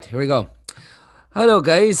here we go. Hello,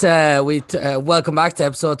 guys. Welcome back to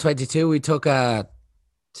episode 22. We took a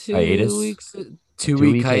Hiatus. 2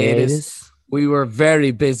 week hiatus. We were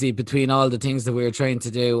very busy between all the things that we were trying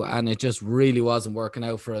to do, and it just really wasn't working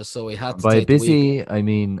out for us. So we had to By take the week. busy, I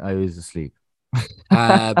mean I was asleep.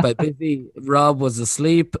 By busy, Rob was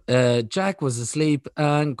asleep, Jack was asleep,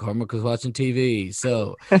 and Cormac was watching TV.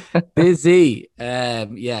 So busy.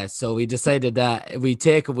 So we decided that we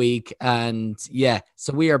take a week, and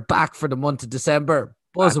so we are back for the month of December,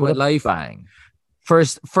 buzzing with life. Bang.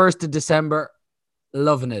 First of December,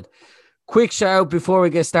 loving it. Quick shout out before we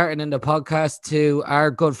get started in the podcast to our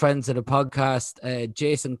good friends of the podcast,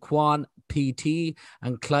 Jason Kwan, PT,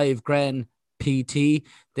 and Clive Gren, PT.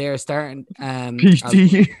 They're starting PT.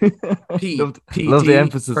 Love the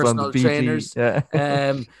emphasis on the PT. Trainers.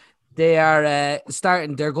 Yeah. They are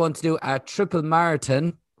starting. They're going to do a triple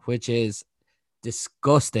marathon, which is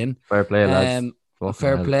disgusting. Fair play, lads.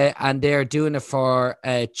 Fair play, and they're doing it for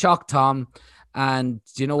Chalk Tom. And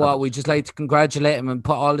do you know what? We just like to congratulate him and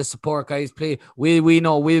put all the support, guys. Please, we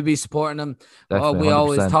know we'll be supporting him. We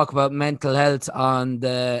always talk about mental health on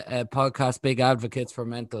the podcast. Big advocates for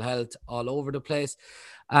mental health all over the place.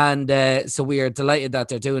 And so we are delighted that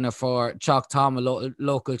they're doing it for Chalk Tom, a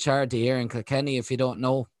local charity here in Kilkenny. If you don't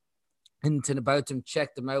know anything about them,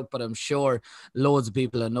 check them out. But I'm sure loads of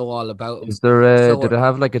people know all about them. Is there do they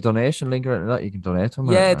have like a donation link or that you can donate to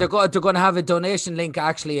them? Yeah, they're going to have a donation link,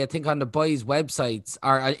 actually, I think, on the boys' websites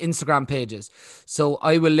or Instagram pages. So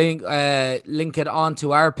I will link it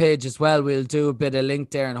onto our page as well. We'll do a bit of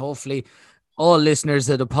link there, and hopefully all listeners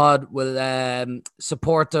of the pod will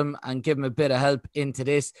support them and give them a bit of help into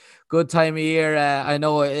this good time of year. I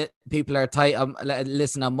know people are tight on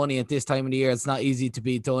listening on money at this time of the year. It's not easy to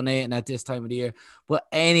be donating at this time of the year, but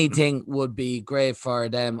anything would be great for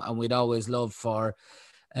them. And we'd always love for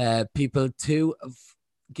people to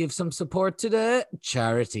give some support to the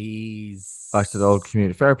charities. Back to the old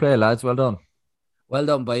community. Fair play, lads. Well done. Well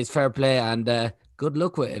done, boys. Fair play. And good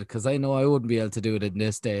luck with it, because I know I wouldn't be able to do it in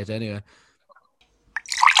this state anyway.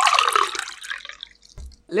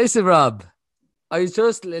 Listen, Rob, I was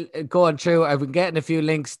just going through. I've been getting a few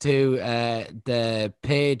links to the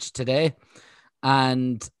page today,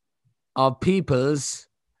 and of people's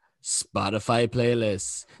Spotify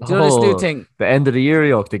playlists. Do you know this new thing? The end of the year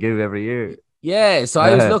yoke they give every year. Yeah, so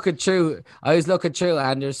I was looking through,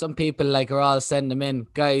 and there's some people like are all sending them in.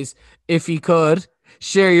 Guys, if you could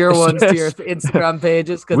share your ones to your Instagram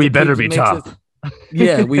pages, we better be top.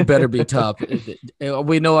 Yeah, we better be top.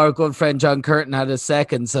 We know our good friend John Curtin had a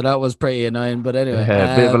second, so that was pretty annoying. But anyway,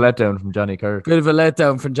 bit of a letdown from Johnny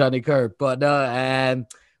Kirk. But no,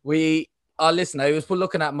 listen, I was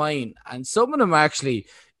looking at mine, and some of them actually,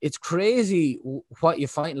 it's crazy what you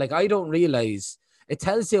find. Like, I don't realize it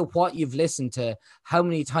tells you what you've listened to, how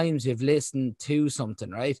many times you've listened to something,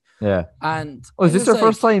 right? Yeah. And is this your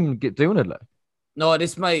first time doing it? Like? No,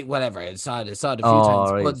 this might, whatever. It's odd a few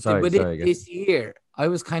times. Right. But this year, I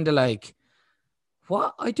was kind of like,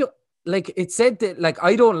 what? I don't like, it said that, like,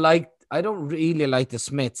 I don't really like the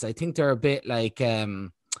Smiths. I think they're a bit like,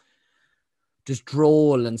 just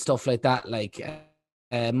droll and stuff like that. Like,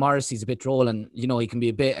 Morrissey's a bit droll, and, you know, he can be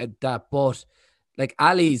a bit of that. But, like,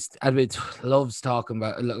 Ali's loves talking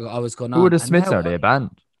about, look, I was going on. Who are the Smiths? Are they a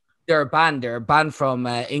band? They're a band from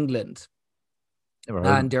England.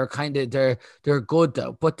 And they're good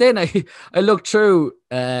though. But then I looked through,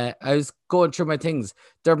 I was going through my things.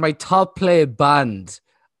 They're my top played band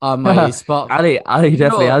on my spot. Ali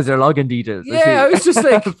definitely has their login details. Yeah, I was just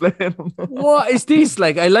like, what is this?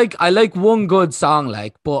 Like, I like one good song,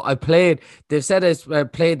 like, but they've said I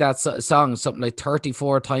played that song something like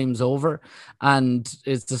 34 times over, and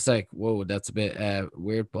it's just like, whoa, that's a bit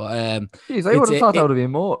weird. But jeez, I would have thought that would have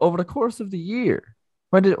been more over the course of the year.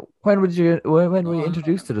 When were you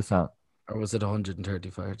introduced to the song? Or was it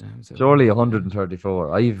 135 times? Surely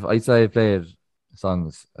 134. I'd say I played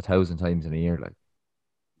songs 1,000 times in a year. Like,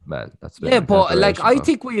 well, that's but like, I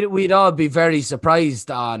think we'd all be very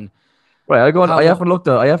surprised on. Right, I haven't looked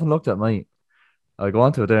at mine. I'll go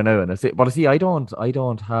on to it there now, and I see. I don't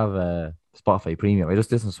have a Spotify Premium. I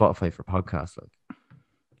just listen to Spotify for podcasts. Like.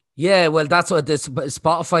 Yeah, well, that's what this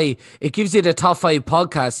Spotify, it gives you the top 5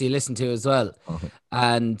 podcasts you listen to as well. Okay.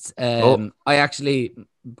 And I actually,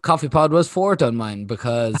 Coffee Pod was 4th on mine,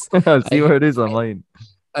 because I'll see where it is on mine.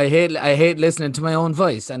 I hate listening to my own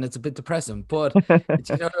voice, and it's a bit depressing, but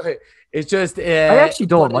you know, it's just I actually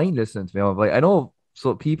don't mind listening to my own voice. I know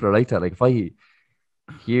so people are like that. Like, if I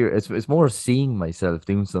hear it's more seeing myself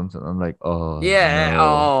doing something, I'm like, oh yeah, no.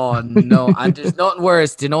 oh no. And there's nothing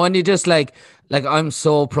worse, you know, when you just like like I'm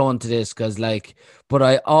so prone to this because like, but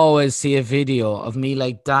I always see a video of me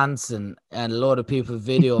like dancing and a lot of people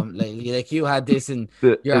video like you had this in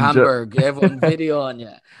your Enjoy. Hamburg, everyone video on you,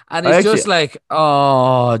 and I it's actually, just like,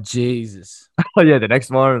 oh Jesus. oh yeah, the next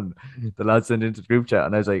morning, the lad sent into the group chat,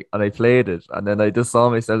 and I was like, and I played it, and then I just saw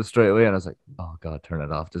myself straight away, and I was like, oh God, turn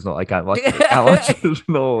it off. There's no, I can't watch it. I can't watch it.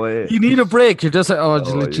 No way. You need a break. You're just like, oh, Oh,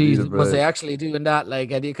 you need a Jesus, was they break. actually doing that?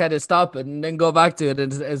 Like, and you kind of stop it and then go back to it.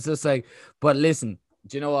 And it's just like, but listen,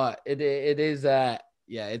 do you know what? It is, yeah,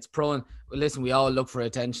 it's prone. Well, listen, we all look for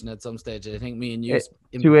attention at some stage. I think me and you Eh,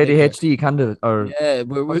 in two particular. ADHD candidate, or Yeah,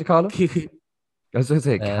 what do you call them? I was going to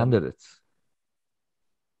say um, candidates.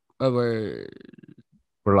 well, we're,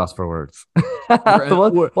 We're lost for words. we're, we're,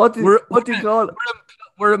 we're, What do you call it?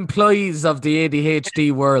 we're employees of the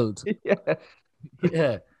ADHD world. Yeah.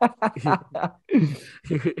 Yeah.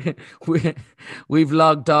 we, we've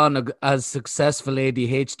logged on as successful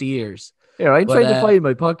ADHDers. Here, I'm But trying to find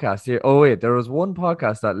my podcast here. Oh wait, there was one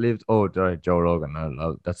podcast that lived. Oh, right, Joe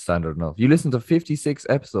Rogan. That's standard enough. You listen to 56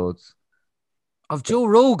 episodes. of Joe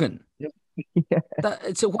Rogan. Yeah.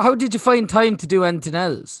 So how did you find time to do anything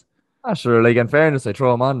else? Ah, sure. Like in fairness, I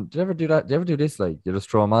throw them on. Do you ever do that? Do you ever do this? Like you just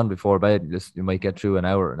throw them on before bed. You might get through an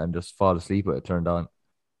hour and then just fall asleep with it turned on.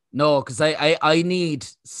 No, because I need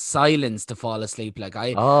silence to fall asleep. Like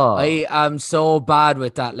Oh, I am so bad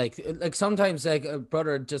with that. Like sometimes like a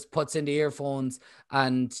brother just puts in the earphones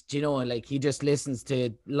and you know like he just listens to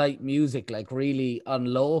light music like really on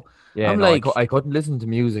low. yeah. I'm No, like, I couldn't listen to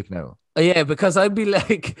music now. yeah, because I'd be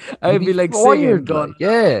like You'd I'd be be like singing, wired, going, like,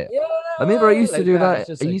 yeah. yeah, I remember I used to like do that. It's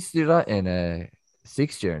that. just I like, used to do that in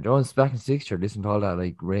sixth year. And John's back in sixth year, listen to all that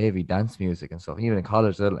like ravey dance music and stuff. Even in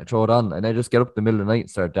college, I throw it on and I just get up in the middle of the night and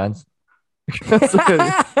start dancing.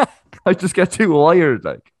 I just get too wired,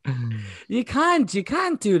 like. you can't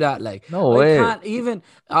do that. Like No I way. can't even.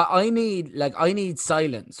 I need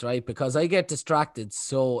silence, right? Because I get distracted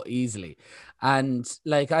so easily, and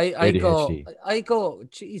like ADHD. I go.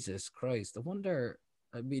 Jesus Christ! I wonder.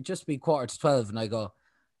 It'd just be 11:45, and I go.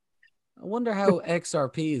 I wonder how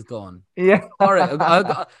XRP is going. Yeah. All right,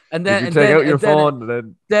 and Did then you take out your phone and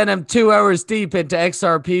then then I'm 2 hours deep into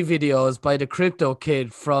XRP videos by the crypto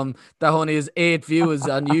kid from that only has 8 views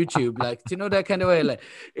on YouTube. Like, do you know that kind of way? Like,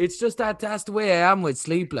 it's just that's the way I am with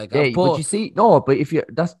sleep. Like, yeah, but you see, no, but if you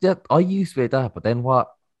that's that I used to be that, but then what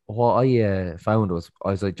I found was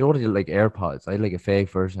I was like, do you know what I did, like AirPods? I had like a fake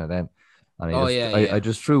version of them, and oh yeah, I yeah,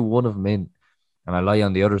 just threw one of them in, and I lie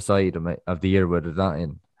on the other side of the ear where it's not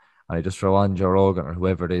in, and I just throw on Joe Rogan or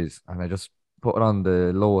whoever it is, and I just put it on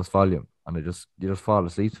the lowest volume, and you just fall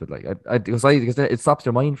asleep to it, like because it stops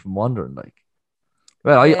your mind from wandering, like.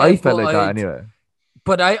 Well, yeah. I felt like that anyway.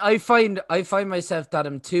 But I find myself that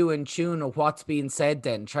I'm too in tune of what's being said.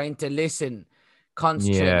 Then trying to listen,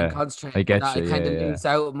 Yeah, I concentrating, get that I you. kind Yeah, of yeah. lose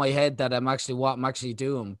out of my head that what I'm actually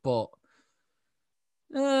doing. But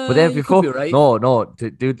But then you could before, be right. no,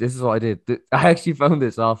 dude, this is what I did. I actually found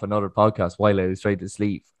this off another podcast while I was trying to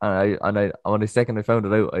sleep, and when the second I found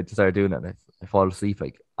it out, I just started doing it, and I fall asleep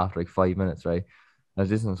like after like 5 minutes, right? I was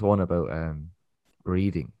listening to one about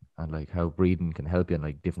breathing and like how breathing can help you in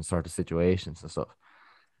like different sort of situations and stuff.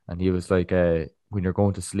 And he was like, when you're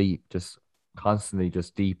going to sleep, just constantly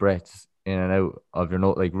just deep breaths in and out of your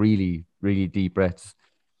note, like really, really deep breaths,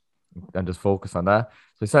 and just focus on that.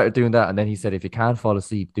 So I started doing that, and then he said, if you can't fall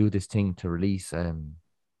asleep, do this thing to release. I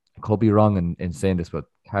could be wrong in saying this, but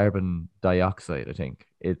carbon dioxide, I think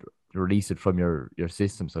it release it from your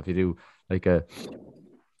system. So if you do like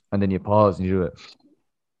and then you pause and you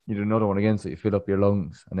do another one again, so you fill up your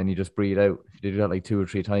lungs, and then you just breathe out. If you do that like 2 or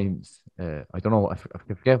 3 times, I don't know, I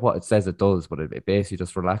forget what it says it does, but it basically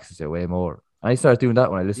just relaxes you way more. And I started doing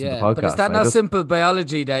that when I listened to Yeah, but is podcasts. that And I not just simple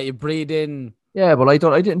biology that you breathe in yeah, but I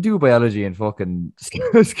didn't do biology in fucking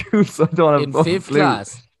school, so I don't have a in fucking fifth clue.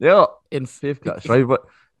 class? Yeah, In fifth class, right? But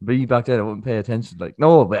me back then, I wouldn't pay attention. Like,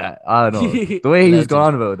 no, but I don't know. The way he was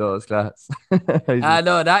going legend. on about those class. I I just,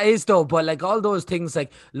 know that is though, but like all those things,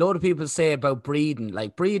 like a lot of people say about breathing,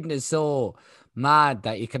 like breathing is so mad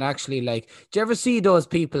that you can actually like. Do you ever see those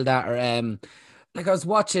people that are like I was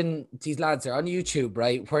watching these lads are on YouTube,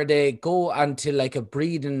 right, where they go onto like a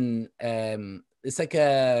breathing it's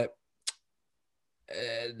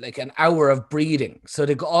like an hour of breathing. So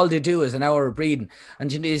all they do is an hour of breathing, and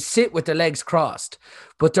they sit with their legs crossed,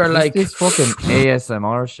 but they're is this like. this fucking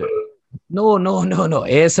ASMR shit? No.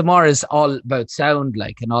 ASMR is all about sound,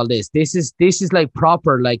 like, and all this. This is like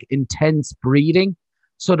proper, like intense breathing.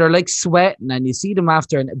 So they're like sweating, and you see them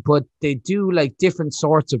after, but they do like different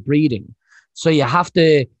sorts of breathing. So you have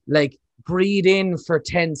to like breathe in for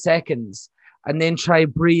 10 seconds, and then try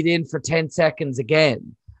breathe in for 10 seconds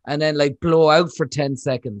again, and then like blow out for 10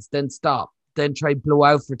 seconds, then stop, then try blow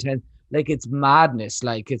out for 10. Like it's madness.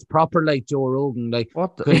 Like it's proper like Joe Rogan, like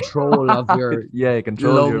What the control of your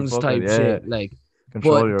control your lungs fucking type shit. Like,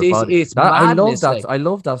 control but your this body. is That madness. Like, I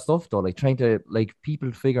love that stuff though. Like trying to like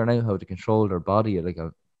people figuring out how to control their body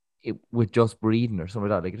with just breathing or something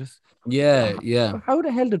like that. Like just yeah. how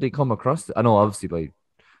the hell did they come across it? I know obviously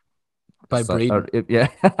By breathing.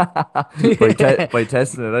 by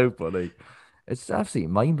testing it out, but like it's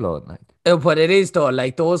absolutely mind blowing. Like, But it is though,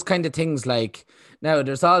 like those kind of things. Like now,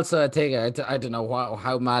 there's also a thing. I don't know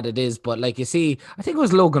how mad it is, but like you see, I think it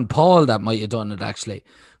was Logan Paul that might have done it actually,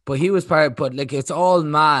 but he was part. But like it's all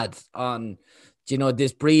mad on,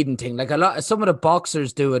 this breathing thing. Like some of the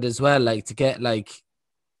boxers do it as well, like to get like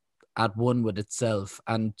at one with itself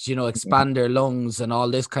and expand their lungs and all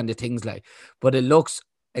this kind of things. Like, but it looks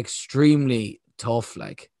extremely tough.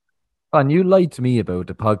 Like, and you lied to me about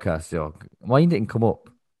the podcast, yo. Mine didn't come up.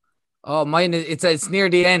 oh, mine it's near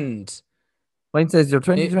the end. Mine says your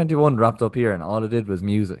 2021 wrapped up here, and all it did was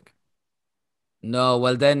music. No,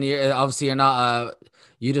 well then you're not.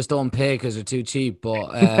 You just don't pay because they're too cheap.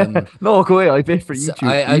 But No, go away. I pay for so YouTube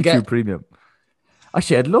I get Premium.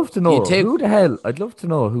 Actually, I'd love to you know take. who the hell. I'd love to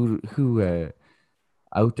know who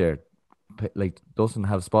out there like doesn't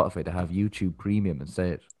have Spotify to have YouTube Premium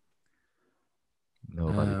instead.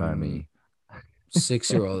 Nobody by me.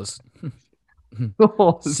 6-year-olds.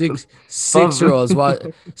 No, 6-year-olds. What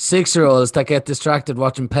 6-year-olds that get distracted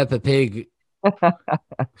watching Peppa Pig.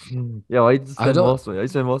 Yeah, I spend most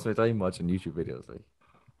of my time watching YouTube videos. Like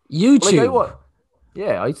YouTube.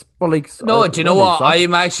 Like but like No, do you know normally what? soccer.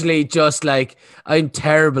 I'm actually just like I'm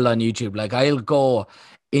terrible on YouTube. Like I'll go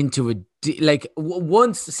into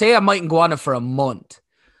once. Say I mightn't go on it for a month.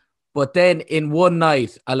 But then in one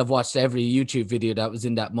night, I'll have watched every YouTube video that was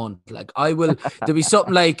in that month. Like there'll be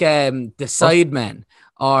something like the Sidemen,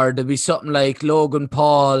 or there'll be something like Logan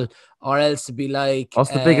Paul, or else to be like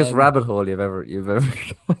What's the biggest rabbit hole you've ever you've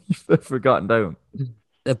ever gotten down?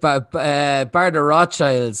 Bar the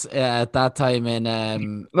Rothschilds at that time in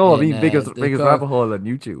No, I mean biggest the rabbit hole on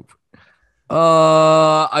YouTube.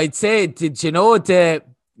 I'd say, did you know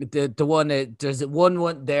the one there's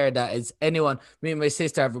one there that is anyone. Me and my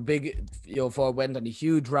sister have a big went on a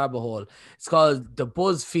huge rabbit hole. It's called the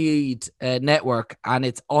BuzzFeed network, and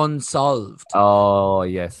it's unsolved. Oh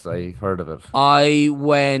yes, I heard of it. I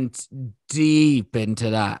went deep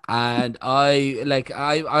into that, and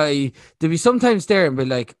I there'd be sometimes there and be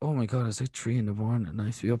like, oh my god, it's like 3 a.m. and I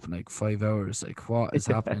used to be up in like 5 hours. Like, what is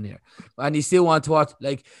happening here? And you still want to watch.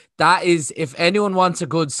 Like, that is, if anyone wants a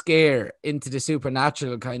good scare into the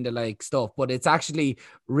supernatural kind of like stuff, but it's actually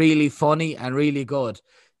really funny and really good.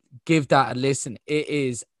 Give that a listen. It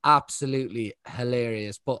is absolutely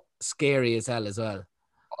hilarious, but scary as hell as well.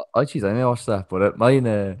 Oh jeez, I never watched that, but mine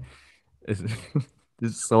is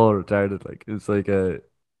it's so retarded. Like it's like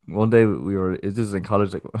one day this is in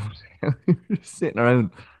college, like we were sitting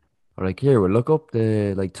around, we're like, here, we'll look up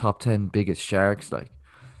the like top 10 biggest sharks, like.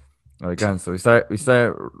 Again, so we start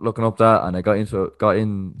looking up that, and I got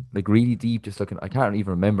in like really deep, just looking. I can't even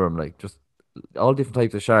remember them, like just all different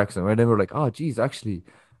types of sharks, and then we're like, oh geez, actually,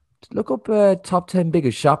 look up top 10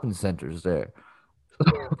 biggest shopping centers there.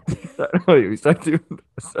 We start doing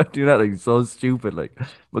that, like so stupid, like.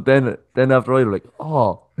 But then after a while, we're like,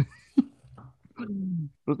 oh,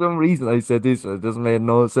 for some reason I said this, and it doesn't make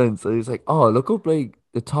no sense. So it's like, oh, look up like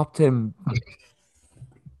the top 10.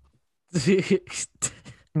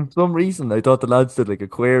 For some reason, I thought the lads did like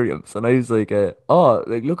aquariums, and I was like, oh,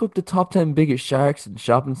 like look up the top 10 biggest sharks in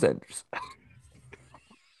shopping centers.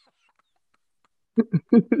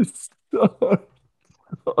 so,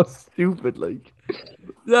 so stupid, like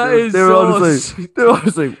That is so they were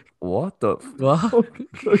just like, what the what? fuck?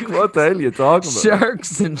 Like, what the hell are you talking about?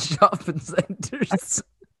 Sharks in shopping centers.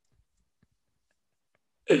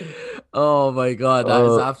 Oh my god, that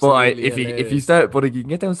is absolutely if you start, but you can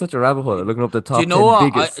get down such a rabbit hole looking up the do you top know 10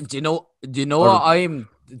 what? biggest. Do you know what I'm?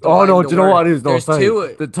 Oh no! I'm Do the you know word. what it is? No, There's sorry.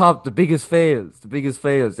 two. The biggest fails. The biggest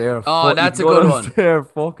fails. They're Oh, you that's can a go good down, one. they're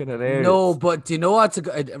fucking hilarious. No, but do you know what's a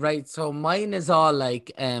good right? So mine is all like,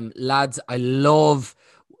 lads, I love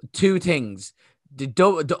two things.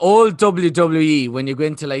 The old WWE, when you go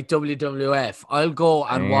into like WWF, I'll go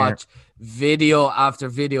and watch video after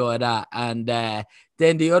video of that. And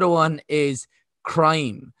then the other one is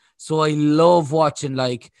crime. So I love watching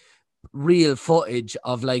like real footage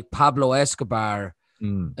of like Pablo Escobar,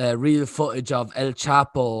 real footage of El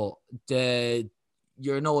Chapo,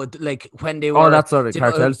 like when they were. Oh, that's sort of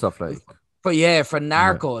cartel stuff, like. For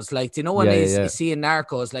Narcos, like, do you know when he's yeah. seeing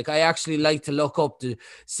Narcos? Like, I actually like to look up to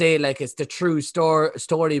say like it's the true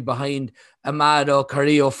story behind Amado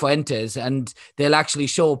Carrillo Fuentes, and they'll actually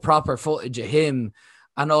show proper footage of him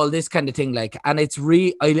and all this kind of thing. Like, and it's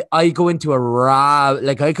I go into a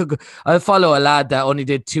like I follow a lad that only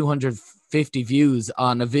did 250 views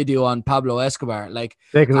on a video on Pablo Escobar, like,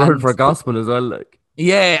 Take his word and for gospel as well, like.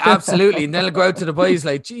 yeah, absolutely. And then I'll go out to the boys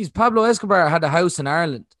like, geez, Pablo Escobar had a house in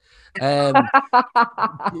Ireland. Do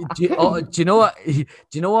you know what? Do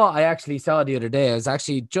you know what I actually saw the other day? I was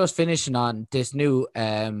actually just finishing on this new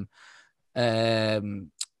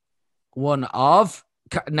one of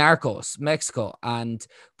Narcos, Mexico,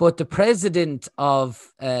 but the president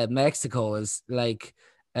of Mexico is like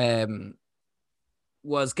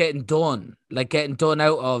was getting done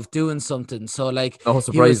out of doing something. So like No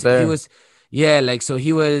surprise there. he was like, so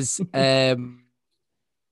he was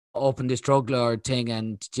open this drug lord thing,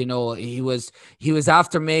 and you know he was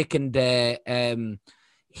after making the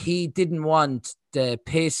he didn't want the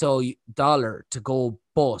peso dollar to go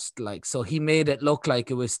bust, like, so he made it look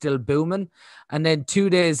like it was still booming, and then 2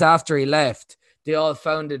 days after he left they all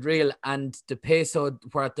found it real, and the peso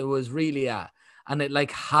where it was really at, and it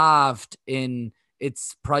like halved in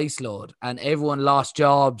its price load, and everyone lost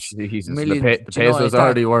jobs. Jesus, millions, the peso's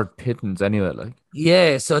already worth pittance anyway, like.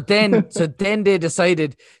 Yeah, so then they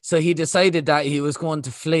decided. So he decided that he was going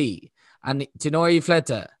to flee, and do you know where he fled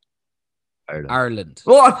to? Ireland.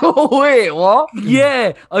 What? Oh, wait, what?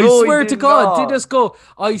 Yeah, I No, swear to God, not. did this go?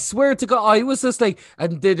 I swear to God, I was just like,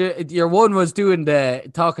 and your one was doing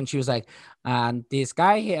the talking. She was like, and this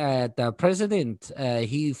guy, the president,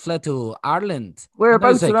 he fled to Ireland.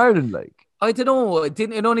 Whereabouts like, in Ireland, like? I don't know.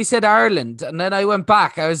 It only said Ireland, and then I went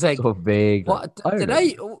back. I was like, so vague. What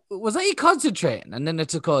Like, was I concentrating? And then it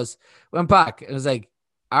took us. Went back. It was like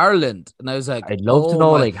Ireland, and I was like, I'd love to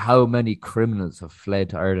know like how many criminals have fled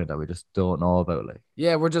to Ireland that we just don't know about. Like,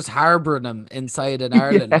 yeah, we're just harboring them inside in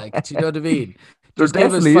Ireland. Like, do you know what I mean? There's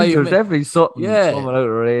definitely something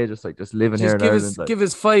outrageous, like just living here in Ireland. Give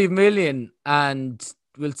us 5 million and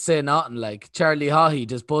we'll say nothing. Like Charlie Haughey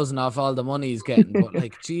just buzzing off all the money he's getting, but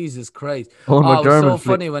like Jesus Christ, it was so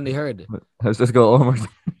funny when they heard it. I was just going,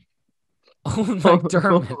 Owen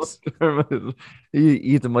McDermott.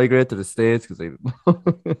 He had to migrate to the States because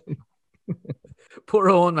poor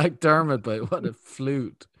Owen McDermott, but what a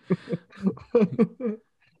flute.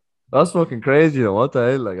 That's fucking crazy, you know what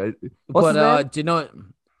the hell? Like, do you know?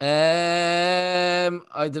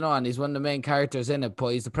 I don't know, and he's one of the main characters in it.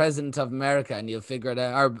 But he's the president of America, and you'll figure it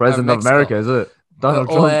out. President of America, is it? Donald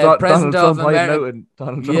Trump. Donald Trump hiding out in.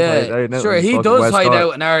 Donald Trump hiding out. Sure, he does hide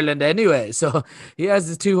out in Ireland anyway. So he has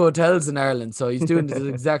his 2 hotels in Ireland. So he's doing the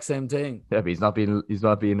exact same thing. Yeah, but he's not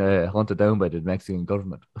being hunted down by the Mexican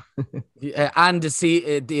government. And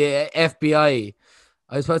the FBI.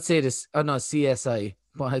 I was about to say this. Oh no, CSI.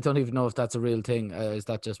 But I don't even know if that's a real thing. Is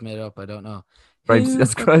that just made up? I don't know.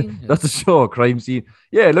 That's crime. That's a show, crime scene.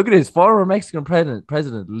 Yeah, look at this former Mexican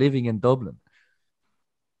president living in Dublin.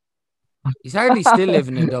 He's hardly still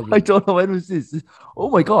living in Dublin. I don't know, when was this. Oh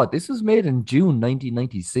my God, this was made in June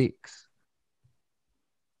 1996.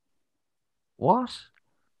 What?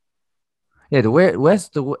 Yeah,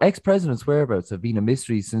 the ex-president's whereabouts have been a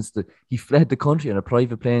mystery since he fled the country on a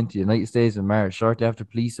private plane to the United States in March, shortly after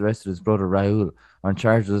police arrested his brother Raul on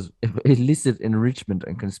charges of illicit enrichment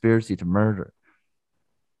and conspiracy to murder.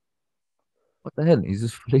 What the hell?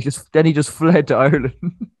 He just fled to Ireland.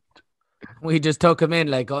 We just took him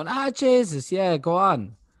in, like going, Jesus, yeah, go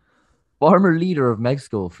on. Former leader of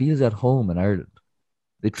Mexico feels at home in Ireland.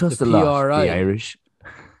 They trust a lot, the Irish.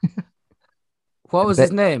 What was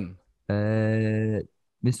his name?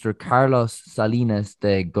 Mr. Carlos Salinas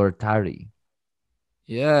de Gortari.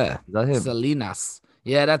 Yeah. Is that him? Salinas.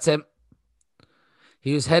 Yeah, that's him.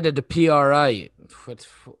 He was head of the PRI,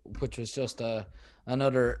 which was just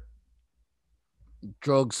another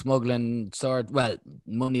drug smuggling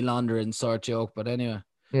money laundering sort joke. But anyway.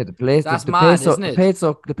 Yeah, that's mad, isn't it?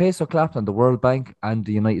 The peso clapped on the World Bank and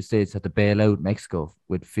the United States had to bail out Mexico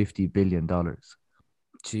with $50 billion.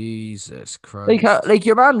 Jesus Christ! Like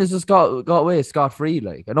your man has just got away scot-free.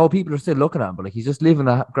 Like, I know people are still looking at him, but like he's just living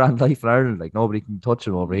a grand life in Ireland. Like nobody can touch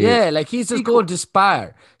him over here. Yeah, like he's just going to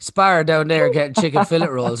Spar down there getting chicken fillet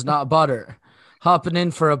rolls, not a bother. Hopping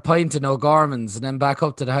in for a pint in O'Gorman's and then back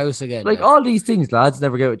up to the house again. Like all these things, lads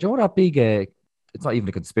never get. Do you know that big? It's not even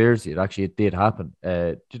a conspiracy. It did happen.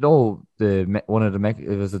 Do you know it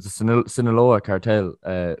was the Sinaloa cartel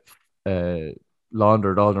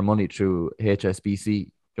laundered all their money through HSBC,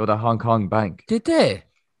 you know, the Hong Kong bank. Did they?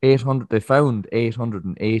 They found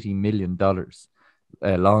 $880 million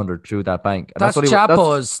laundered through that bank. And That's only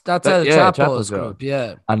Chapo's. That's El yeah, Chapo's Chapo's, yeah. group.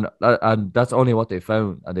 Yeah. And that's only what they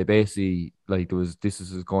found. And they basically like this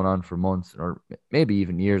was going on for months or maybe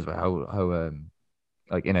even years about how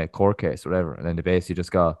like in a court case or whatever. And then they basically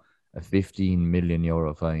just got a 15 million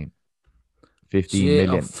euro fine. 15 Gee,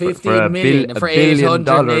 million for 15 million a for billion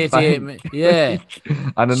dollar 888 bank. Yeah.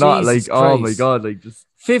 And they're not like, Jesus oh my Christ. God, like just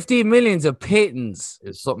 15 million's a pittance.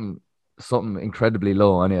 it's something incredibly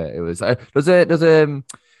low. Anyway, it was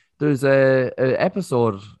there's a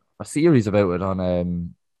episode, a series about it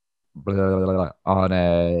on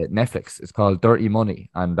Netflix. It's called Dirty Money,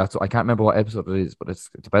 and that's I can't remember what episode it is, but it's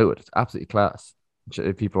about it. It's absolutely class.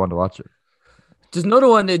 If people want to watch it. There's another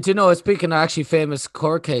one. Do you know? Speaking of actually famous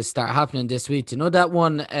court case that happening this week. Do you know that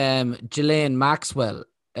one? Ghislaine Maxwell,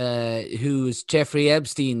 who's Jeffrey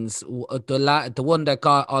Epstein's the one that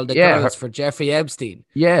got all the girls for Jeffrey Epstein.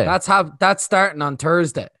 Yeah, that's starting on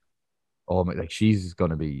Thursday. Oh my! Like she's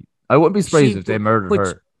gonna be. I wouldn't be surprised if they murdered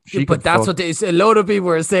her. But that's what a load of people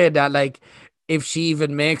were saying, that like if she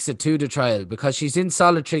even makes it to the trial, because she's in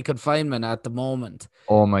solitary confinement at the moment.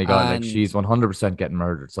 Oh my God! And like she's 100% getting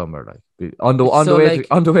murdered somewhere. Like on the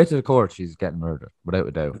way to the court, she's getting murdered without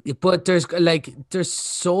a doubt. But there's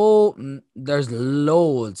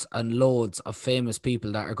loads and loads of famous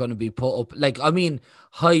people that are going to be put up. Like, I mean,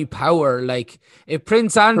 high power. Like if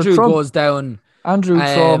Prince Andrew goes down. Andrew,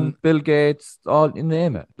 Trump, Bill Gates, all you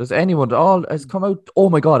name it. There's anyone, all has come out. Oh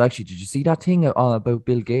my God! Actually, did you see that thing about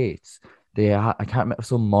Bill Gates? I can't remember,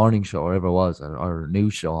 some morning show or whatever it was, or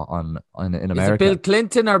news show in America. Is it Bill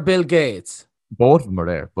Clinton or Bill Gates? Both of them were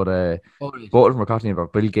there, but both of them were talking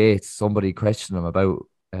about Bill Gates. Somebody questioned him about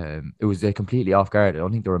it was completely off guard. I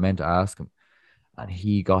don't think they were meant to ask him, and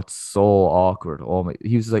he got so awkward. Oh my!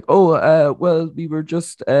 He was like, "Oh, well, we were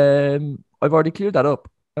just I've already cleared that up.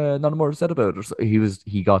 None more said about it." So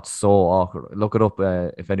he got so awkward. Look it up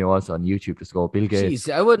if anyone wants on YouTube. Just go Bill Gates.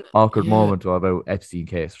 Jeez, I wouldn't awkward moment about Epstein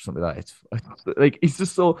case or something like that. It's like it's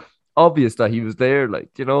just so obvious that he was there.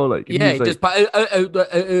 Like like yeah, just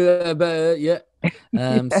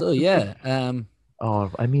yeah. So yeah. Oh,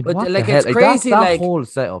 I mean, but what like the hell? it's crazy. That whole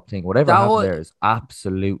setup thing, whatever happened there, is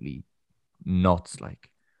absolutely nuts. Like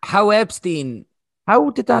how Epstein? How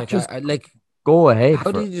did that go ahead?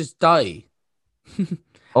 How did he just die?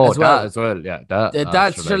 Oh, as well, yeah.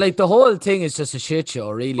 That's like the whole thing is just a shit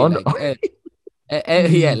show, really.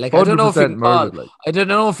 Yeah, like I don't know if you can call. I don't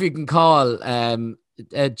know if you can call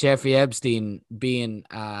Jeffrey Epstein being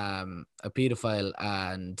a pedophile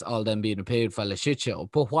and all them being a pedophile a shit show.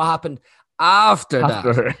 But what happened after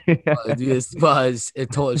that was a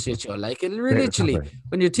total shit show. Like it literally,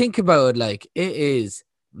 when you think about it, like it is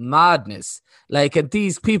madness. Like, and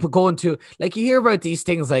these people going to, like, you hear about these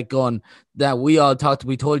things like going that we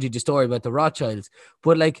told you the story about the Rothschilds,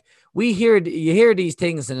 but like you hear these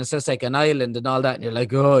things and it's just like an island and all that, and you're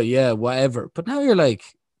like, oh yeah, whatever. But now you're like,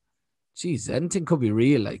 geez, anything could be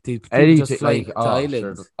real. Like these people just fly to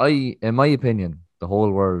islands. Sure. In my opinion, the whole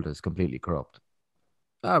world is completely corrupt.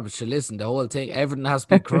 Oh, but sure, listen, the whole thing, everything has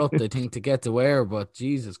to be corrupt, I think, to get to where, but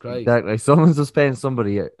Jesus Christ. Exactly. Someone's just paying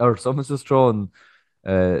somebody, or someone's just throwing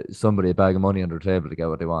somebody a bag of money under the table to get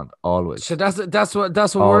what they want. Always. So that's what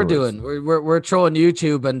we're doing. We're throwing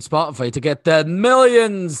YouTube and Spotify to get the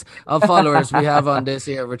millions of followers we have on this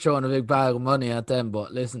here. We're throwing a big bag of money at them.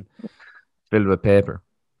 But listen, filled with paper.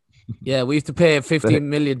 Yeah, we have to pay a $15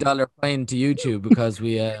 million fine to YouTube because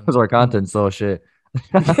we because our content's so shit.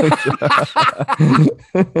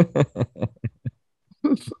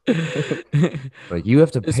 Like you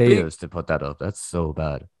have to pay us to put that up. That's so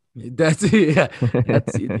bad. That's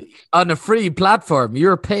on a free platform.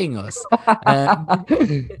 You're paying us.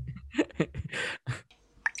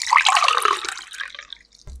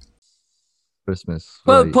 Christmas.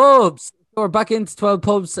 12 pubs. We're back into 12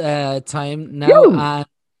 pubs time now. And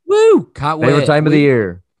woo! Can't wait. Favorite time of the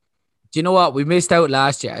year. Do you know what? We missed out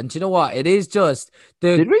last year. And do you know what? It is just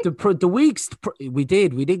the weeks we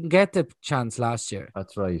didn't get the chance last year.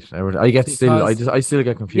 That's right. I still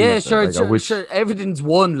get confused. Yeah, sure. Everything's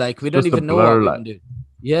one. Like we don't even know what we can do.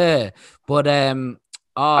 Yeah. But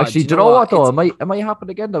actually, do you know what though? It might happen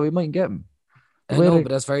again though. We might get him. I know, but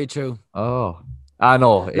that's very true. Oh. I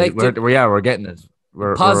know. Like we're getting it.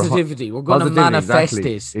 We're positivity. We're going to manifest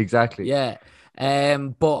this. Exactly. Yeah.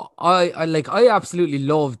 But I absolutely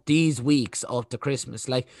love these weeks up to Christmas.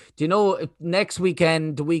 Like, do you know, next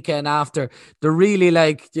weekend, the weekend after, they're really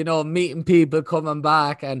like, you know, meeting people coming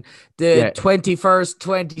back, and the 21st,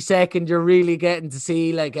 22nd, you're really getting to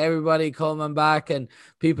see like everybody coming back, and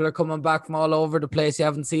people are coming back from all over the place you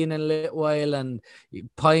haven't seen in a little while, and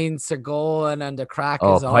pints are going, and the crack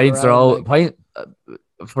is all pints around, are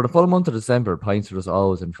all for the full month of December, pints are just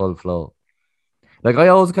always in full flow. Like I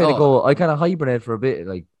always kind of Oh, I kind of hibernate for a bit,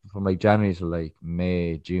 like from like January to like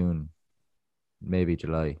May, June, maybe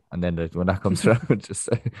July, and then when that comes around, just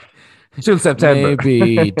till September.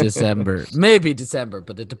 maybe December,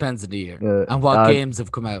 but it depends on the year uh, and what uh, games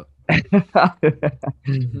have come out.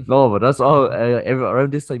 no, but that's all.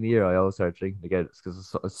 Around this time of year, I always start drinking again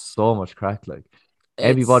because it's so much crack. Like It's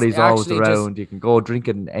everybody's always actually just around. You can go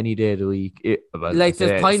drinking any day of the week. Well, like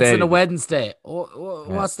there's pints on say a it. Wednesday. Yeah.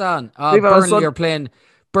 What's that? Leave it on Burnley Sun. are playing.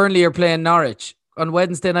 Burnley are playing Norwich on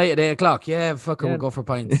Wednesday night at 8 o'clock. Yeah, fuck it, we'll Yeah, go for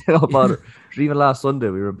pints. no bother. Even last Sunday,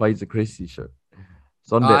 we were in pints of Christie. Sure.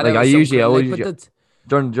 Sunday, Ah, like that was some I always like, but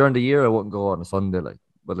during the year I wouldn't go on a Sunday, like,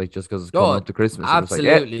 but like just because it's coming oh, up to Christmas, it was like,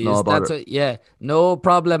 absolutely. no That's bother. what. Yeah, no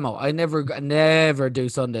problemo. I never do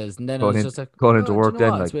Sundays, and then I Going was in, just like, going into oh, do you work know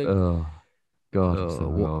then, what? It's like, big. oh God, Oh,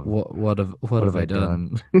 oh, what what have have I I done?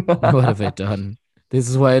 done? What have I done? This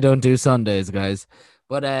is why I don't do Sundays, guys.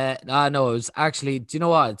 But no, it was actually. Do you know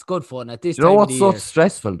what? It's good fun at this Do you know time of the what's so year.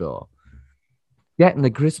 stressful though? Getting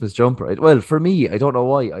a Christmas jumper. Well, for me, I don't know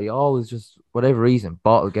why. I always just, whatever reason,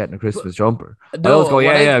 bottle getting a But Christmas jumper. I always go, no,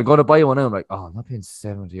 what yeah, I I'm gonna buy one now. I'm like, oh, I'm not paying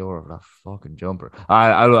 €70 for that fucking jumper.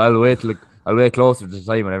 I'll wait till I'll wait closer to the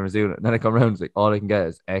time when everyone's doing it. And then I come around, it's like all I can get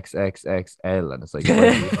is XXXL, and it's like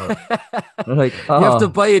 €20. I'm like, you have to oh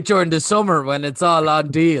buy it during the summer when it's all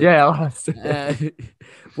on deal. yeah, honestly. Uh,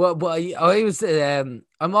 well, I was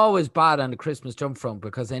I'm always bad on the Christmas jump front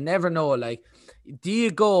because I never know. Like, do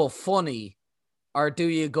you go funny or do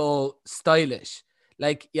you go stylish?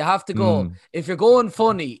 Like, you have to go. Mm. If you're going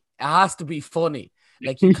funny, it has to be funny.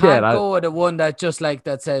 Like, you Yeah, can't that go with the one that just like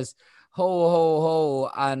that says ho ho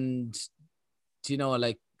ho and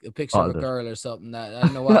like a picture of a bottled girl or something. That I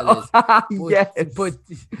don't know what it is, but yes.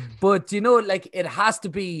 but like it has to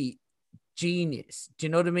be genius. Do you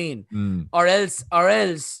know what I mean? Mm. Or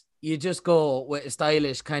else you just go with a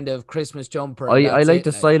stylish kind of Christmas jumper and I that's like it.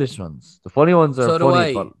 the Like, stylish ones. The funny ones are so do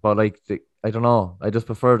funny, I. but like I don't know. I just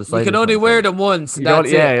prefer the You can stylish only ones. wear Like them once and you don't.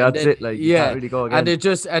 that's it. Yeah, And that's then it. Like you can't yeah, really go and again.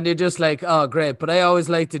 they're just like, oh great. But I always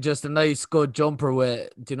like to just a nice good jumper with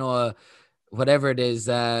whatever it is,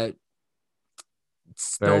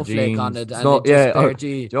 Bare snowflake on jeans. it, It's and not. it just Yeah. bare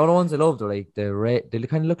Do G. you know the ones I love? They're like the red. They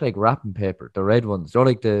kind of look like wrapping paper. The red ones. They're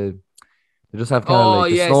like They just have kind of Oh like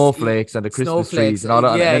the yes, snowflakes and the Christmas trees snowflakes. and all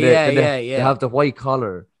that. And Yeah, then yeah, they yeah, they yeah, have the white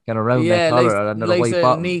collar, kind of round neck yeah. collar, and then the white A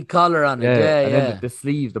bottom. neat collar on it. Yeah, Yeah, and then yeah. the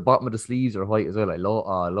sleeves, the bottom of the sleeves are white as well. I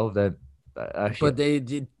love them. Actually, But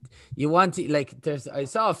you want to like. I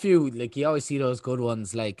saw a few like you always see those good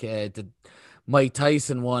ones like the Mike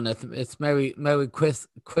Tyson one. It's Merry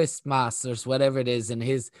Quizmasters, whatever it is, and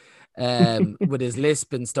his with his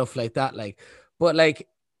lisp and stuff like that. Like, but like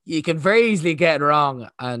you can very easily get it wrong,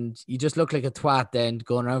 and you just look like a twat then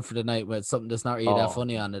going around for the night with something that's not really that oh,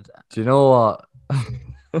 funny on it. do you know what?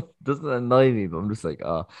 Doesn't annoy me, but I'm just like,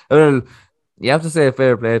 oh, well, you have to say a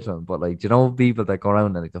fair play to them, but like, do you know people that go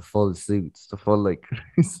around in like the full suits, the full like,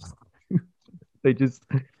 they just,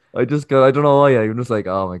 I just go, I don't know why. I'm just like,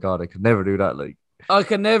 oh my God, I could never do that. Like, I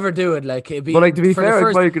can never do it. Like it'd but be like to be fair, I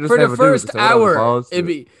probably could just for the never do it first because I would have the hour. balls It'd to.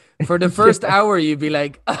 be for the Yeah. first hour. You'd be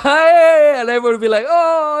like, hey, and everyone would be like,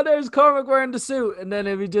 oh, there's Cormac wearing the suit, and then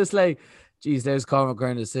it'd be just like, geez, there's Cormac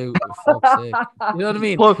wearing the suit. For fuck's sake, you know what I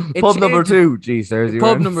mean? It Pub number changes. 2. Jeez, there's you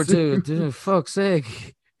Pub wearing. number two. Dude, fuck's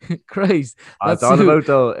sake, Christ, It's that all suit. about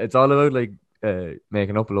though. It's all about like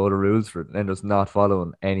making up a load of rules for it and then just not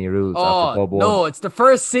following any rules after Oh pub one. no, it's the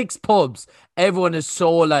first 6 pubs. Everyone is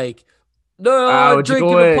so like, no, Would you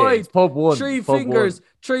go drinking a away? It's pint. pub one. It's Three pub one. fingers,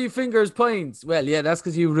 3 fingers pints. Well, yeah, that's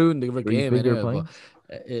because you ruined the Three game finger anyway. But pints.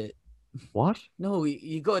 uh, What? no,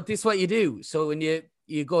 you go. This is what you do. So when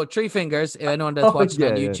you go 3 fingers, anyone that's Oh watching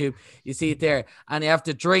on yeah, yeah. YouTube, you see it there, and you have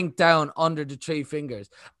to drink down under the 3 fingers,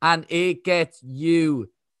 and it gets you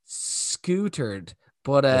scootered.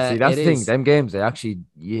 But See, that's it the thing. is. Them games, they actually,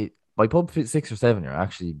 by pub 6 or 7,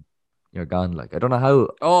 you're gone. Like I don't know how.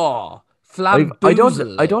 Oh,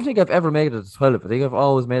 flamboozle, I don't like. think I've ever made it to 12. I think I've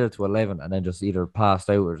always made it to 11 and then just either passed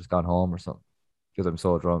out or just gone home or something because I'm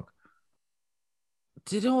so drunk.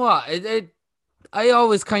 Do you know what? I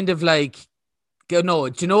always kind of like no.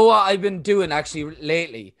 Do you know what I've been doing actually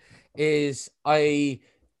lately? Is I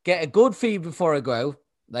get a good feed before I go out.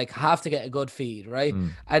 Like have to get a good feed, right?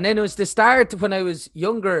 Mm. And then it was the start when I was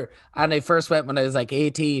younger and I first went when I was like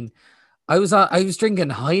 18. I was drinking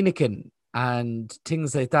Heineken and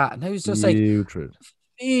things like that. And I was just like, Putrid.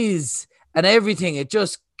 fizz and everything. It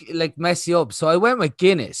just like mess you up. So I went with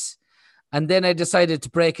Guinness. And then I decided to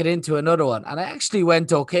break it into another one. And I actually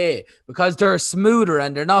went okay because they're smoother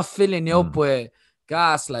and they're not filling you up with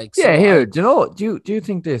gas. Like, Yeah, so here, do you know? Do you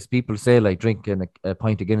think this? People say like drinking a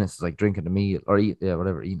pint of Guinness is like drinking a meal or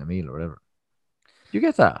eating a meal or whatever. Do you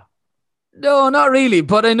get that? no, not really.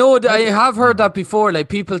 But I know that I, I d- have heard mm, that before. Like,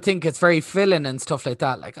 people think it's very filling and stuff like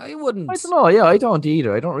that. Like, I I don't wouldn't. know. Yeah, I don't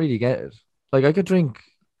either. I don't really get it. Like I could drink,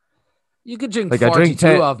 You could drink like I drink 42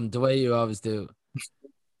 10. of them the way you always do.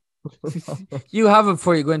 You have it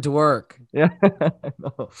before you go into work. Yeah,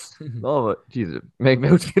 no, no, but Jesus, make me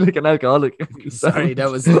out feel like an alcoholic. Sorry, that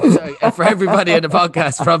was sorry. For everybody in the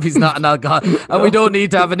podcast. Robbie's not an alcoholic, and we don't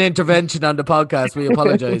need to have an intervention on the podcast. We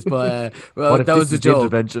apologize, but well, What if that this was a is the joke.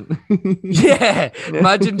 intervention? Yeah,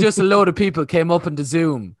 imagine just a load of people came up into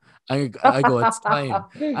Zoom. I go, it's time,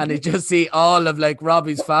 and you just see all of like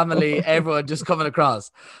Robbie's family, everyone just coming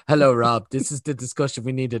across. Hello, Rob. This is the discussion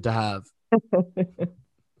we needed to have.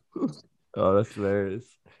 Oh, that's hilarious.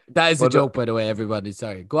 That is a But joke, by the way, everybody.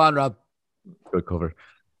 Sorry. Go on, Rob. good cover.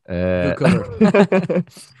 Good cover.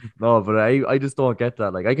 No, but I just don't get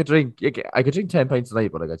that. Like I could drink 10 pints a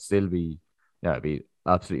night, but like I'd still be, yeah, I'd be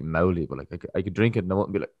absolutely mouthy. But like I could drink it and I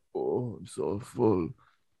wouldn't be like, oh, I'm so full.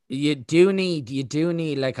 You do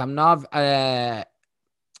need, like, I'm not,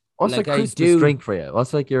 What's like, a I Christmas do, drink for you?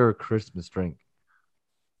 What's like your Christmas drink?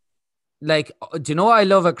 like, do you know what I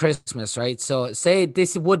love at Christmas, right? So, say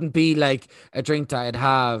this wouldn't be like a drink that I'd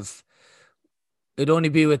have, it'd only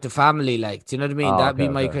be with the family, like, do you know what I mean? Oh, That'd okay, be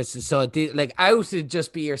my okay. Christmas. So, like, out would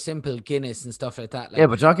just be your simple Guinness and stuff like that. Yeah, Like,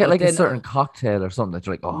 but you don't get but like a then, certain cocktail or something that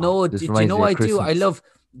you're like, oh, no, this do you reminds know me what of I do? I Christmas. love,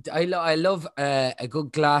 I love a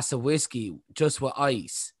good glass of whiskey just with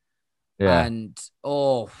ice. Yeah, And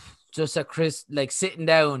just a crisp, like sitting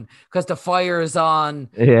down because the fire is on,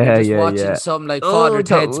 you're yeah, just yeah, watching yeah. something like Oh, Father I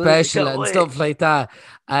can't Ted wait! I Special can't and wait! stuff like that.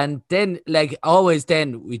 And then, like, always,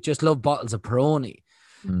 then we just love bottles of Peroni.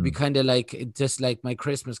 We Mm, kind of like just like my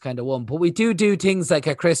Christmas kind of one, but we do things like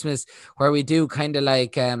at Christmas where we do kind of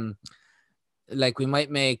like we might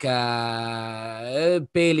make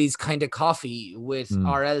Bailey's kind of coffee with, mm.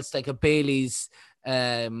 or else like a Bailey's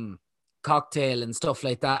cocktail and stuff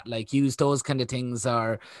like that, like use those kind of things,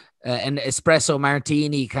 or an espresso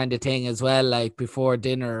martini kind of thing as well, like before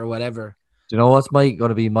dinner or whatever. Do you know what's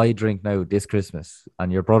gonna be my drink now this Christmas?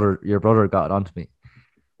 And your brother got it onto me.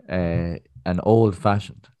 An old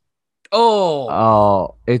fashioned. Oh,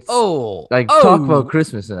 Oh, it's oh, like talk about oh,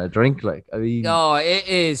 Christmas and a drink. Like I mean, oh, it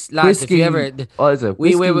is, lads. If you whiskey. ever, What is it?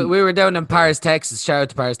 we Whiskey. were down in Paris, Texas. Shout out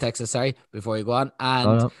to Paris, Texas. Sorry, before you go on.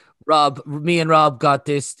 Oh And no, Me and Rob got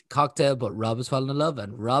this cocktail, but Rob is falling in love,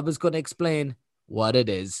 and Rob is going to explain what it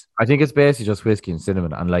is. I think it's basically just whiskey and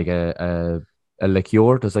cinnamon and like a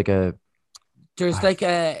liqueur. There's like There's like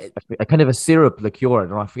a kind of a syrup liqueur. I don't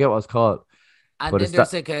know. I forget what it's called. and But then it's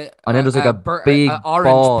that, there's like and then there's like a big orange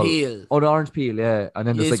ball. peel. Oh, the orange peel, yeah. And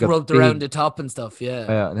then there's It's like a rubbed around big, the top and stuff, yeah.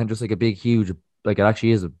 yeah. And then just like a big, huge, like it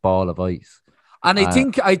actually is a ball of ice. And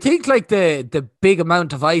Uh, I think like the big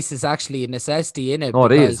amount of ice is actually a necessity in it, no,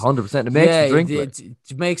 it is because 100%. It makes yeah, the drink like.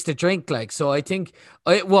 it makes the drink, like. So I think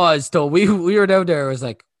it was, though. We were down there. It was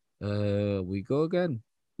like, we go again.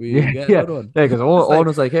 We Yeah, get yeah, another one. yeah. Because It's Owen like,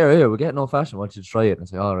 was like, "Here, we're getting old fashioned. I want you to try it." And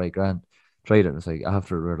it's like, "All right, grand, tried it." And it's like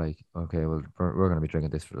after we're like, "Okay, well, we're gonna be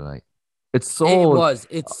drinking this for the night." It's it so, was.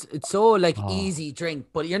 It's so like oh, easy drink,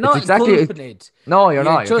 but you're it's not exactly. gulping it. No, you're You're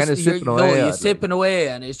not. You're kind just of sipping away you're at it, like. sipping away,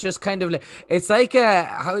 and it's just kind of like, it's like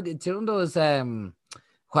how did you know those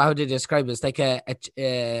how do you describe it? It's like a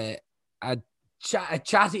a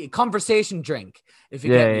chatty conversation drink, if you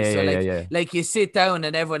Yeah, get me. yeah, So yeah, yeah, yeah. like you sit down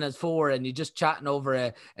and everyone is four and you're just chatting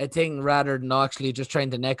over a thing rather than actually just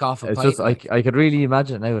trying to neck off a It's pint, just like. I could really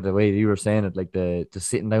imagine now the way you were saying it, like the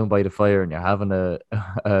sitting down by the fire and you're having a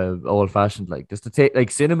old fashioned, like just to take,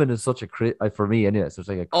 like cinnamon is such a like for me anyway. So it's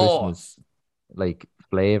like a Oh, Christmas like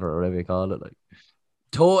flavor or whatever you call it, like.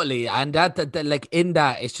 totally. And that like in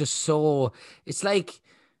that, it's just so, it's like,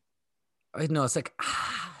 I don't know, it's like,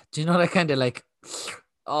 do you know that kind of like,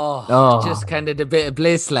 just Oh, kind of the bit of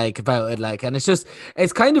bliss, like, about it, like. And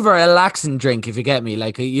it's kind of a relaxing drink, if you get me.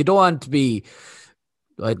 Like, you don't want to be,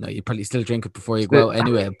 I don't know, you probably still drink it before you go out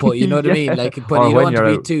anyway, but you know what I yeah. mean? Like, but Or you don't when want to you're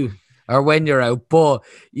be out. too, or when you're out, but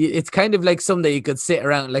it's kind of like something that you could sit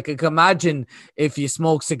around. Like, I can imagine if you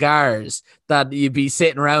smoke cigars that you'd be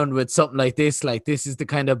sitting around with something like this. Like, this is the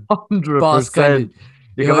kind of Hundred boss kind of, percent.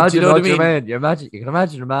 You can do you imagine know what I what your mean? man. You can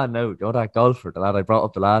imagine your man now. You know that golfer, the lad I brought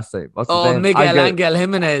up the last time. What's his Oh, name? Miguel Angel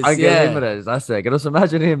Jimenez. Angel Yeah. Jimenez. That's it. Can just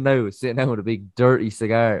imagine him now sitting down with a big dirty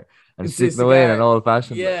cigar and The sitting away in cigar. an old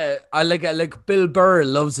fashioned. Yeah, I like Bill Burr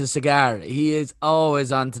loves a cigar. He is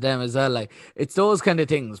always on to them as well. Like it's those kind of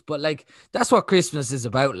things. But like that's what Christmas is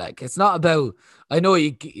about. Like it's not about. I know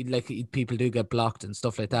people do get blocked and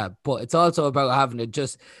stuff like that, but it's also about having it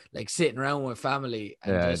just like sitting around with family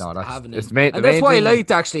and Yeah, just no, that's having it's it. the And that's main what I thing.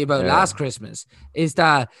 liked actually about Yeah, last Christmas is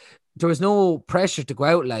that there was no pressure to go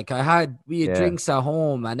out. Like we had yeah. drinks at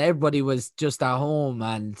home and everybody was just at home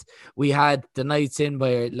and we had the nights in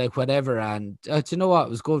by like whatever. And do you know what? It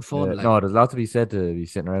was good fun. Yeah, Like, no, there's a lot to be said to be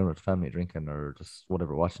sitting around with family drinking or just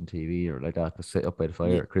whatever, watching TV or like that, to sit up by the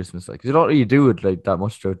yeah, fire at Christmas. Like, 'cause you don't really do it like that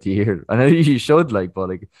much throughout the year. I know you should, like, but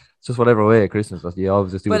like, it's just whatever way at Christmas. Like, you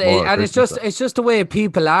always just do but it more at it's Christmas. just Like. it's just the way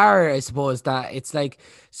people are, I suppose. That it's like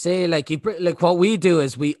say like like what we do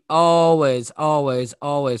is we always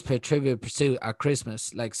play Trivia Pursuit at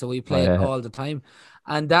Christmas. Like so we Oh, play it yeah. all the time,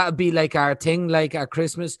 and that'd be like our thing, like at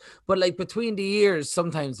Christmas. But like between the years,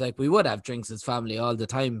 sometimes like we would have drinks as family all the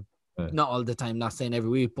time. Yeah. Not all the time, not saying every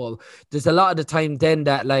week, but there's a lot of the time then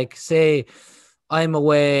that like say I'm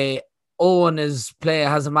away. Owen has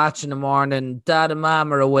a match in the morning. Dad and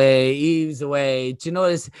Mom are away. Eve's away. Do you know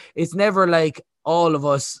it's never like all of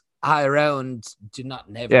us high around. Do not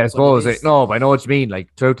Yeah, never, I but it suppose is. no, but I know what you mean.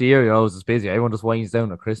 Like throughout the year, you're always just busy. Everyone just winds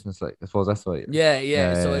down at Christmas. Like I suppose that's why. Yeah.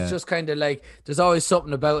 Yeah, So it's yeah, just kind of like there's always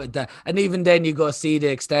something about it that, and even then you go see the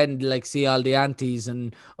extend, like see all the aunties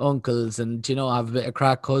and uncles, and have a bit of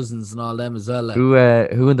crack cousins and all them as well. Like. Who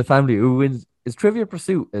in the family who wins? Is Trivia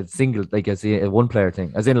Pursuit a single, like as a one player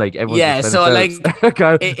thing? As in, like everyone's just Yeah, by so themselves. like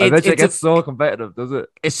I bet you it it's a gets so competitive, does it?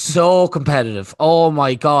 It's so competitive. Oh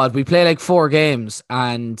my god, we play like 4 games,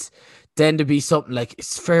 and then to be something like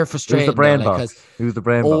it's very Who's the frustrating though. brain Like, cause box? Who's the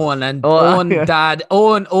brain box? Owen and Oh, Owen, yeah. Dad,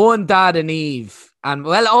 Owen, Dad, and Eve, and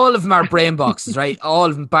well, all of them are brain boxes, right? All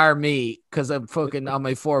of them bar me because I'm fucking on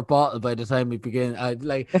my 4th bottle by the time we begin. I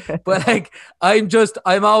like, but like, I'm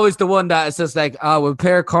always the one that is just like, we'll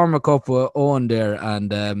pair Cormac up with Owen there,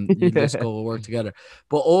 and you just Yeah. go work together.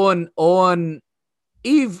 But Owen.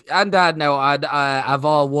 Eve and Dad now I've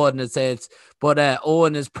all won it says, but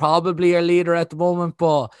Owen is probably our leader at the moment,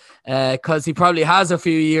 but because he probably has a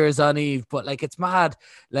few years on Eve, but like it's mad,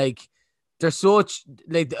 like there's such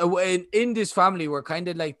like in this family we're kind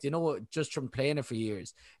of like just from playing it for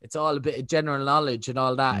years, it's all a bit of general knowledge and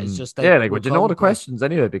all that. It's just like Yeah, like we'll would you know the come like. questions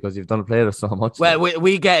anyway because you've done play it so much? Well, Like,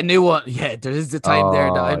 we get a new one. Yeah, there is the time there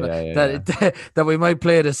that oh yeah, yeah, yeah, that we might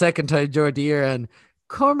play it a second time during the year, and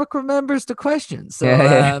Cormac remembers the question. So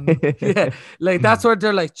yeah, yeah, yeah. like that's what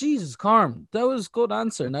they're like. Jesus, Corm, that was good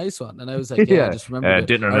answer, nice one. And I was like, yeah, I Yeah, just remembered it.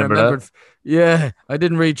 didn't I remember that. remembered. Yeah, I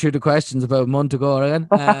didn't read through the questions about a month ago again.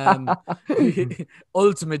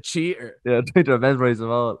 Ultimate cheater. Yeah, trying to memorize them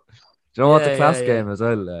all. Do you know what the class Yeah. game as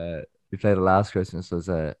well? We played it last Christmas was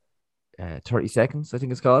 30 seconds, I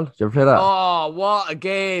think it's called. Did you ever play that? Oh, what a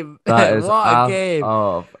game! That is What a game!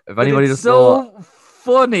 if But anybody it's doesn't know, so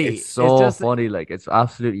funny. it's It's so just funny. Like it's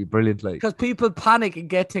absolutely brilliant. Like because people panic and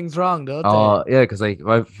get things wrong, don't they? oh yeah, because like if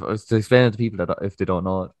I was to explain it to people that if they don't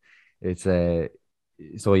know it,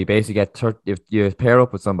 it's so you basically get 30 if you pair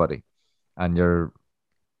up with somebody and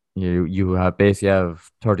you have basically have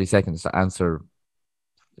 30 seconds to answer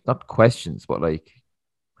not questions but like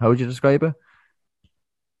how would you describe it?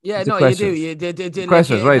 Yeah, Is it no, you do. questions? You did like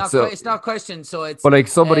Questions, right? So it's not question, so it's but like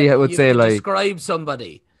somebody would you have say to like describe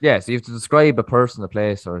somebody. yeah, so you have to describe a person, a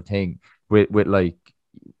place, or a thing with like,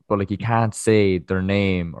 but like you can't say their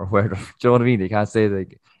name or where. Do you know what I mean? You can't say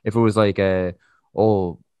like if it was like a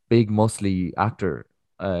big muscly actor,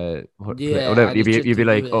 Yeah, whatever. and it's just You'd be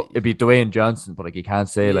like oh it'd be Dwayne Johnson, but like you can't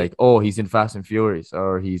say yeah, like oh he's in Fast and Furious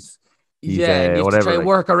or he's yeah, and you have to try whatever and like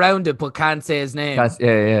work around it, but can't say his name.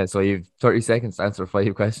 yeah. So you've 30 seconds to answer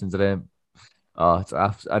 5 questions of them. Oh,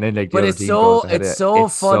 and then like the But other team goes ahead. it's so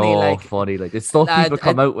It's funny, so like funny. Like it's stuff people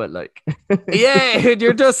come out with. Like yeah, and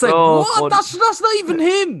you're just like, so what? funny. That's not even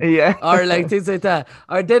him. Yeah. Or like things like that.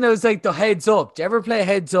 Or then it was like the heads up. Do you ever play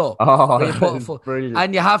heads up? Oh, Where you that put is brilliant.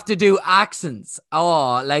 and you have to do accents.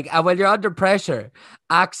 Oh, like and when you're under pressure,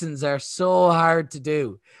 accents are so hard to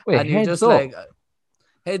do. Wait, And you're heads just up. like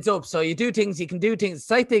heads up. So you can do things.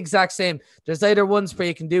 It's like the exact same. There's either ones where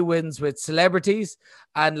you can do wins with celebrities,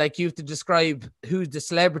 and like you have to describe who the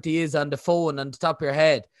celebrity is on the phone on the top of your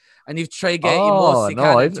head, and you try to get you most Oh you no,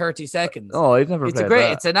 can in I've 30 seconds. no, I've never It's a played great.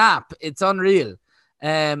 that. It's an app. It's unreal.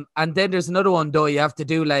 And then there's another one though. You have to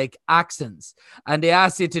do like accents, and they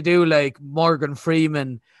ask you to do like Morgan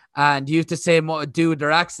Freeman. And you have to say do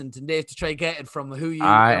their accent, and they have to try to get it from who you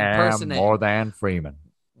I are am impersonating. Morgan Freeman.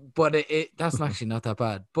 But that's actually not that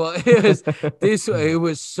bad. But it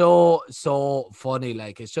was so funny.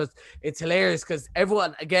 Like it's hilarious because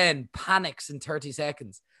everyone again panics in 30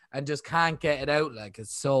 seconds and just can't get it out. Like,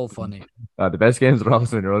 it's so funny. The best games are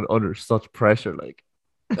also when you're under such pressure, like.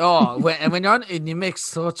 Oh, when you're on, and you make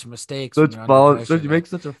such mistakes when Such you're under balls, pressure. you make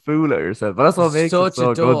such a fool of yourself. But that's what makes it Such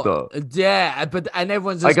a so good, though. Yeah, and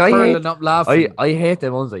everyone's Like just curling up laughing. I hate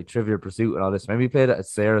them ones like Trivial Pursuit and all this. Maybe we played it at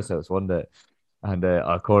Sarah's house one day, and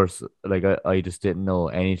of course, like I just didn't know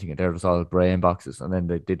anything, and they're just all brain boxes, and then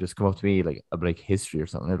they just come up to me like about like history or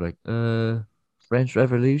something. They're like, French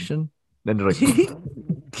Revolution. Then they're like,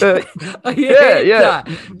 I yeah, hate yeah.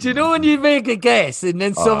 that. Do you know when you make a guess and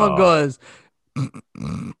then someone goes,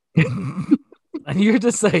 and you're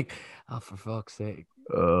just like, oh, for fuck's sake.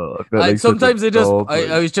 I felt like sometimes I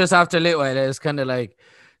I was just after a little while, I was kind of like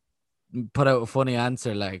put out a funny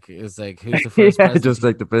answer. Like, it's like, who's the first president? Just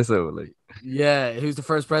like the piss out, like. Yeah, who's the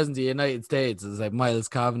first president of the United States? It's like Miles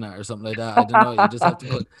Kavanagh or something like that. I don't know. You just have to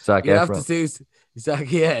put, Zac you have to Efron. do,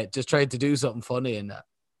 exactly, yeah, just trying to do something funny in that.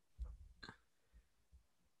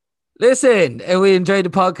 Listen, we enjoyed the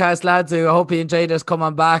podcast, lads. I hope you enjoyed us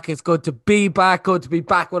coming back. It's good to be back. Good to be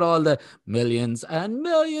back with all the millions and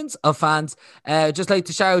millions of fans. Just like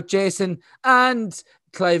to shout out Jason and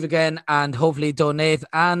Clive again, and hopefully donate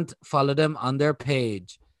and follow them on their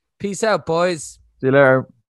page. Peace out, boys. See you later.